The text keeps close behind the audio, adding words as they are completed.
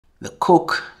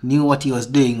Cook knew what he was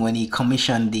doing when he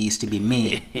commissioned these to be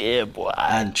made. Yeah, boy.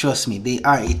 And trust me, they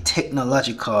are a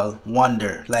technological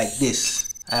wonder. Like this,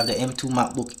 I have the M2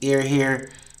 MacBook Air here,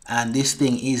 and this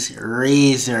thing is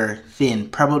razor thin,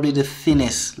 probably the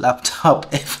thinnest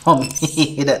laptop ever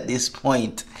made at this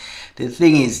point. The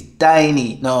thing is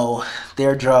tiny. Now,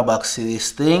 there are drawbacks to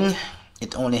this thing.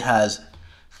 It only has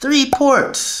 3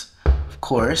 ports. Of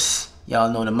course,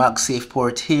 y'all know the MagSafe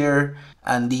port here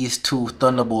and these 2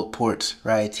 Thunderbolt ports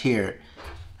right here.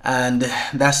 And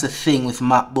that's the thing with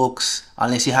MacBooks.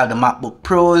 Unless you have the MacBook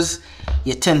Pros,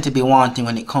 you tend to be wanting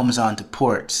when it comes on to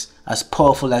ports. As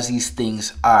powerful as these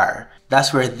things are,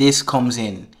 that's where this comes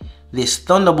in. This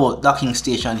Thunderbolt docking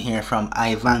station here from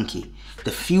IVANKY, the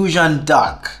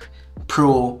FusionDock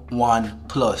Pro 1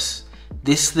 Plus.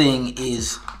 This thing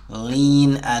is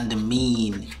lean and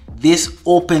mean. This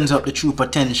opens up the true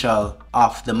potential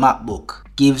of the MacBook,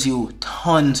 gives you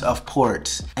tons of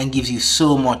ports and gives you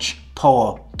so much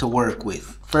power to work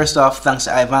with. First off, thanks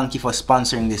to IVANKY for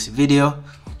sponsoring this video,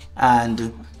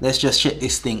 and let's just check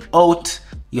this thing out.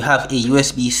 You have a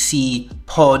USB-C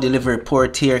power delivery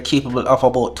port here capable of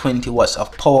about 20 watts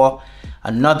of power,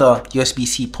 another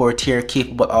USB-C port here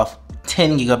capable of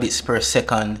 10 gigabits per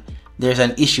second. There's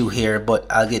an issue here,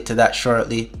 but I'll get to that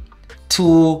shortly.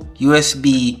 2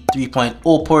 USB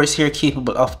 3.0 ports here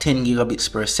capable of 10 gigabits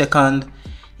per second,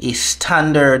 a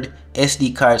standard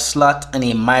SD card slot and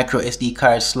a micro SD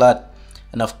card slot,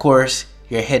 and of course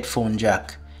your headphone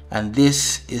jack. And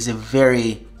this is a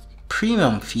very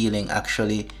premium feeling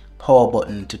actually power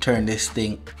button to turn this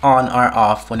thing on or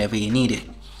off whenever you need it.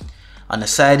 On the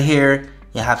side here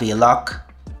you have a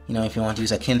lock, you know, if you want to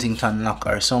use a Kensington lock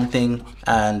or something.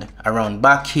 And around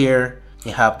back here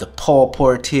you have the power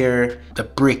port here. The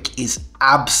brick is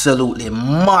absolutely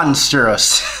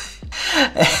monstrous.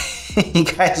 You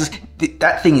guys,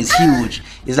 that thing is huge.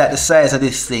 It's like the size of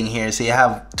this thing here. So you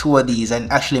have 2 of these and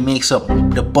actually makes up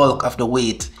the bulk of the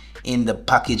weight in the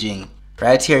packaging.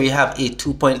 Right here you have a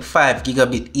 2.5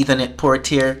 gigabit Ethernet port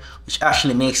here, which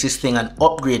actually makes this thing an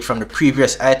upgrade from the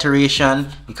previous iteration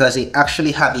because they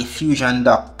actually have a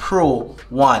FusionDock Pro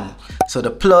 1. So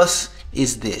the plus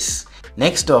is this.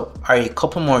 Next up are a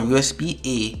couple more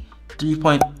USB-A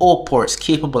 3.0 ports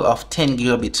capable of 10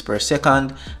 gigabits per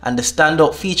second, and the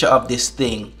standout feature of this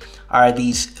thing are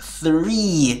these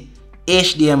 3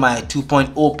 HDMI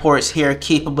 2.0 ports here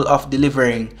capable of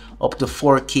delivering up to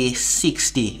 4K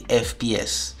 60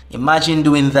 FPS. Imagine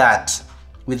doing that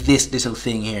with this little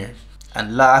thing here.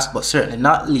 And last but certainly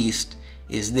not least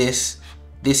is this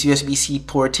USB-C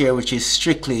port here, which is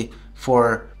strictly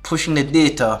for pushing the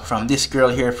data from this girl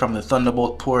here from the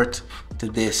Thunderbolt port to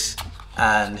this,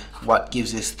 and what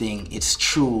gives this thing its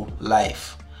true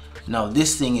life. Now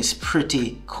this thing is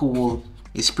pretty cool.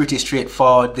 It's pretty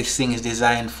straightforward. This thing is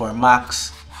designed for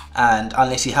Macs, and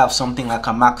unless you have something like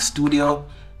a Mac Studio,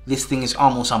 this thing is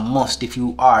almost a must if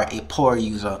you are a power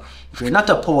user. If you're not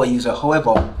a power user,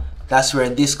 however, that's where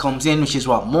this comes in, which is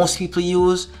what most people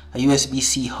use, a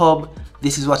USB-C hub.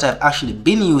 This is what I've actually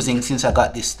been using since I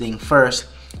got this thing first,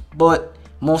 but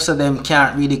most of them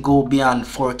can't really go beyond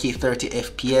 4K 30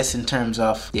 FPS in terms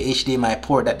of the HDMI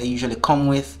port that they usually come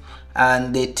with,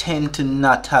 and they tend to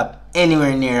not have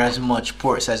anywhere near as much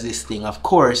ports as this thing, of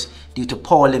course due to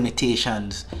power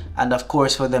limitations, and of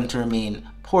course for them to remain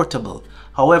portable.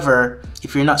 However,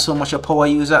 if you're not so much a power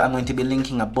user, I'm going to be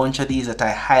linking a bunch of these that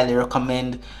I highly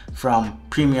recommend from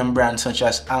premium brands such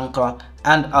as Anker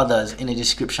and others in the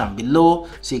description below,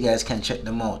 so you guys can check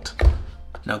them out.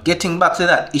 Now getting back to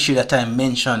that issue that I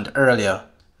mentioned earlier,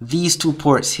 these 2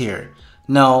 ports here.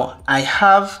 Now I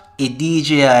have a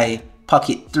DJI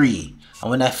Pocket 3, and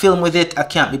when I film with it I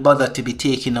can't be bothered to be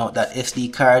taking out that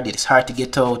SD card. It's hard to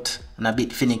get out and a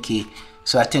bit finicky,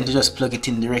 so I tend to just plug it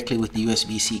in directly with the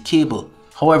USB-C cable.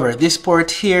 However, this port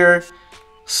here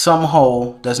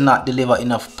somehow does not deliver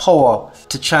enough power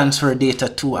to transfer data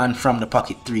to and from the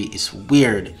Pocket 3. It's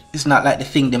weird. It's not like the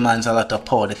thing demands a lot of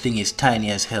power. The thing is tiny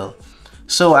as hell.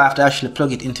 So I have to actually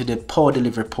plug it into the power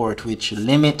delivery port, which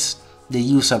limits the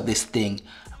use of this thing.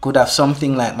 I could have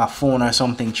something like my phone or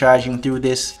something charging through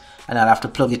this, and I'll have to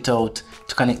plug it out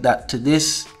to connect that to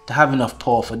this to have enough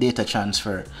power for data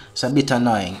transfer. It's a bit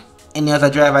annoying. Any other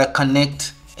drive I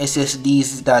connect,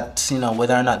 SSDs that, you know,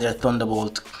 whether or not they're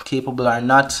Thunderbolt capable or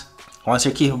not, once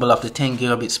they're capable of the 10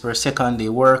 gigabits per second, they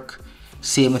work.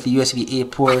 Same with the USB-A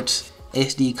ports.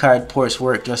 SD card ports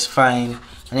work just fine,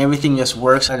 and everything just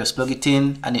works. I just plug it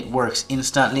in and it works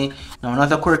instantly. Now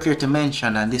another quirk here to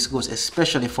mention, and this goes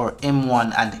especially for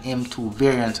M1 and M2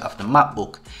 variants of the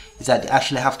MacBook, is that you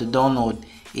actually have to download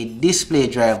a display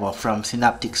driver from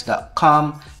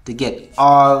synaptics.com to get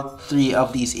all 3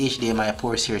 of these HDMI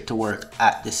ports here to work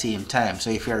at the same time. So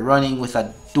if you're running with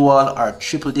a dual or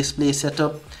triple display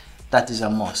setup, that is a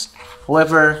must.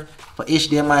 However, for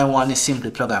HDMI 1 is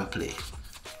simply plug and play.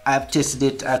 I've tested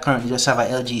it. I currently just have a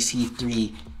LG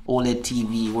C3 OLED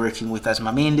TV working with as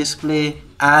my main display,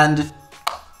 and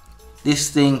this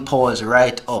thing powers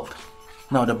right up.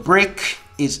 Now the brick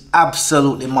is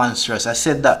absolutely monstrous. I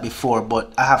said that before,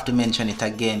 but I have to mention it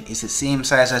again. It's the same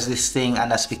size as this thing,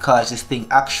 and that's because this thing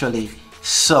actually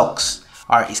sucks,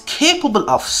 or is capable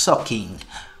of sucking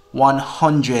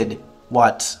 100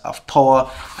 watts of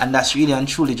power, and that's really and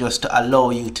truly just to allow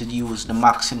you to use the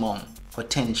maximum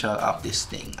potential of this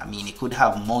thing. I mean, it could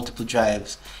have multiple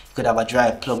drives. You could have a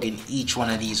drive plug in each one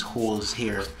of these holes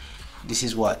here. This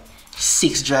is what,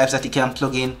 6 drives that you can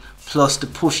plug in, plus to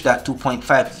push that 2.5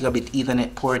 gigabit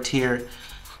Ethernet port here,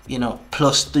 you know,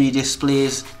 plus 3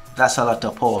 displays. That's a lot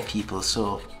of power, people.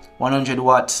 So 100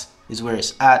 watts is where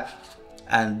it's at,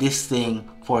 and this thing,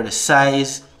 for the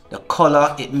size, the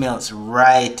color, it melts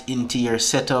right into your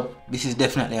setup. This is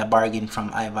definitely a bargain from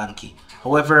IVANKY.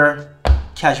 However,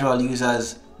 casual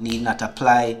users need not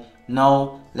apply.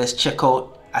 Now let's check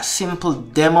out a simple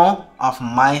demo of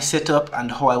my setup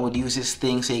and how I would use this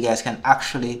thing, so you guys can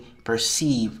actually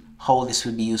perceive how this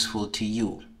would be useful to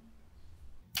you.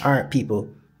 Alright people,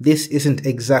 this isn't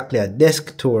exactly a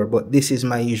desk tour, but this is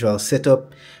my usual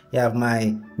setup. You have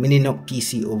my mini NUC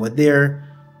PC over there,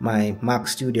 my Mac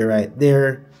Studio right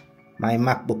there, my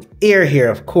MacBook Air here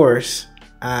of course,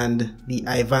 and the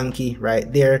IVANKY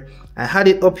right there. I had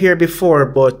it up here before,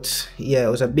 but yeah, it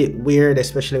was a bit weird,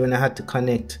 especially when I had to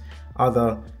connect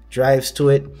other drives to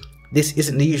it. This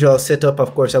isn't the usual setup.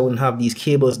 Of course, I wouldn't have these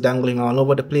cables dangling all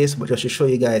over the place, but just to show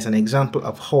you guys an example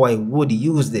of how I would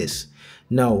use this.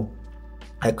 Now,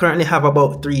 I currently have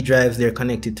about 3 drives there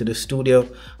connected to the studio,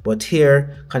 but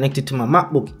here, connected to my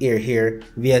MacBook Air here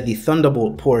via the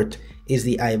Thunderbolt port, is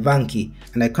the IVANKY,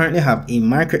 and I currently have a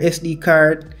micro SD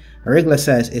card, a regular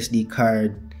size SD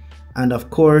card, and of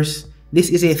course this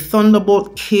is a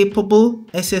Thunderbolt capable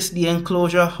SSD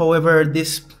enclosure. However,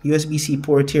 this USB-C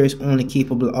port here is only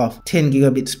capable of 10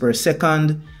 gigabits per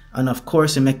second, and of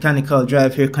course a mechanical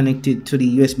drive here connected to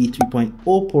the USB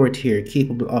 3.0 port here,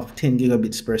 capable of 10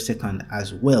 gigabits per second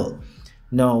as well.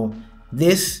 Now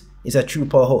this is a true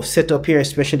powerhouse setup here,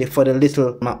 especially for the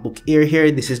little MacBook Air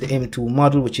here. This is the M2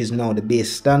 model, which is now the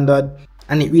base standard,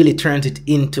 and it really turns it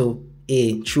into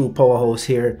a true powerhouse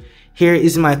here. Here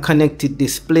is my connected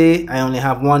display. I only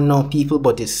have one now people,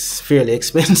 but it's fairly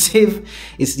expensive.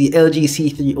 It's the LG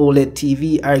C3 OLED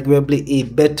TV, arguably a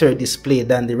better display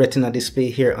than the Retina display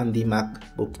here on the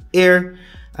MacBook Air.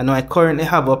 And now I currently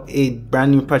have up a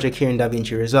brand new project here in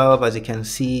DaVinci Resolve. As you can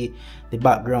see, the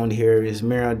background here is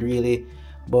mirrored really,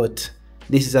 but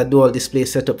this is a dual display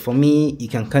setup for me. You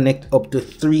can connect up to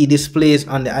 3 displays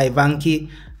on the IVANKY.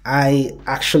 I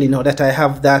actually know that I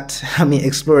have that. I may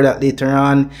explore that later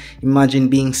on. Imagine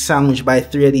being sandwiched by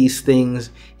 3 of these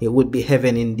things. It would be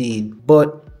heaven indeed.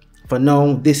 But for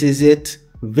now, this is it.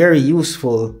 Very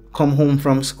useful. Come home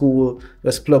from school,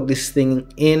 just plug this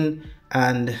thing in,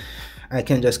 and I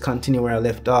can just continue where I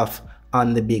left off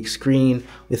on the big screen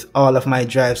with all of my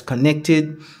drives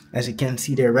connected. As you can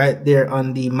see, they're right there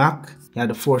on the Mac. You have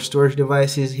the 4 storage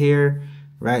devices here,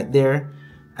 right there.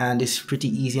 And it's pretty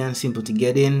easy and simple to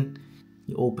get in.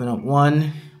 You open up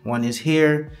one is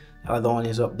here, the other one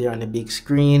is up there on the big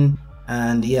screen.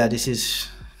 And yeah, this is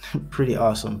pretty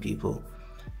awesome, people.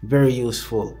 Very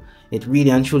useful. It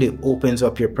really and truly opens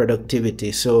up your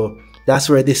productivity. So that's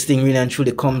where this thing really and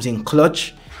truly comes in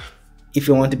clutch. If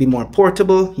you want to be more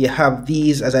portable, you have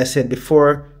these, as I said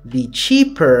before, the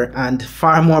cheaper and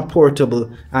far more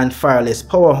portable and far less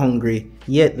power hungry,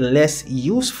 yet less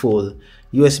useful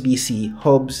USB-C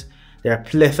hubs. There are a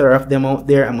plethora of them out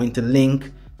there. I'm going to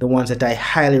link the ones that I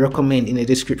highly recommend in the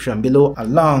description below,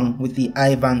 along with the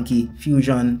IVANKY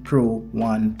Fusion Pro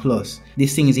 1 Plus.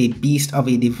 This thing is a beast of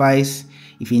a device.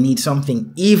 If you need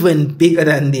something even bigger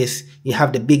than this, you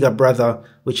have the bigger brother,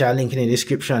 which I'll link in the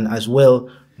description as well.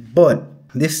 But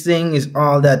this thing is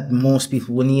all that most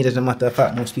people will need. As a matter of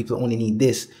fact, most people only need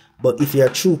this. But if you're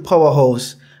a true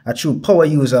powerhouse, a true power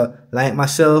user like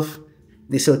myself,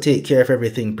 this will take care of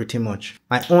everything pretty much.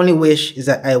 My only wish is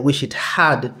that I wish it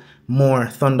had more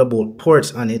Thunderbolt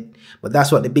ports on it, but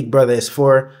that's what the big brother is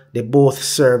for. They both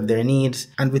serve their needs.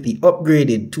 And with the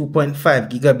upgraded 2.5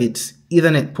 gigabits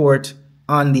Ethernet port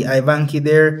on the IVANKY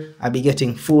there, I'll be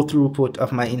getting full throughput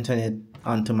of my internet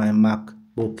onto my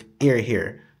MacBook Air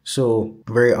here. So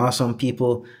very awesome,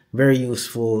 people. Very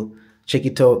useful. Check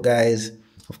it out, guys.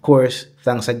 Of course,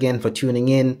 thanks again for tuning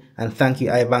in, and thank you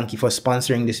IVANKY for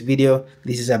sponsoring this video.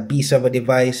 This is a beast of a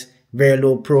device, very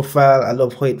low profile. I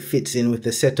love how it fits in with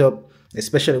the setup,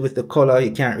 especially with the color.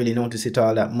 You can't really notice it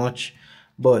all that much.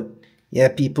 But yeah,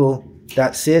 people,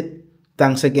 that's it.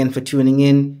 Thanks again for tuning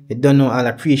in. You don't know, I'll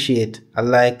appreciate a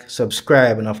like,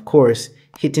 subscribe, and of course,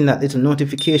 hitting that little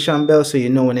notification bell so you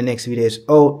know when the next video is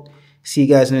out. See you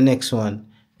guys in the next one.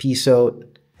 Peace out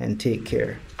and take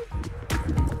care.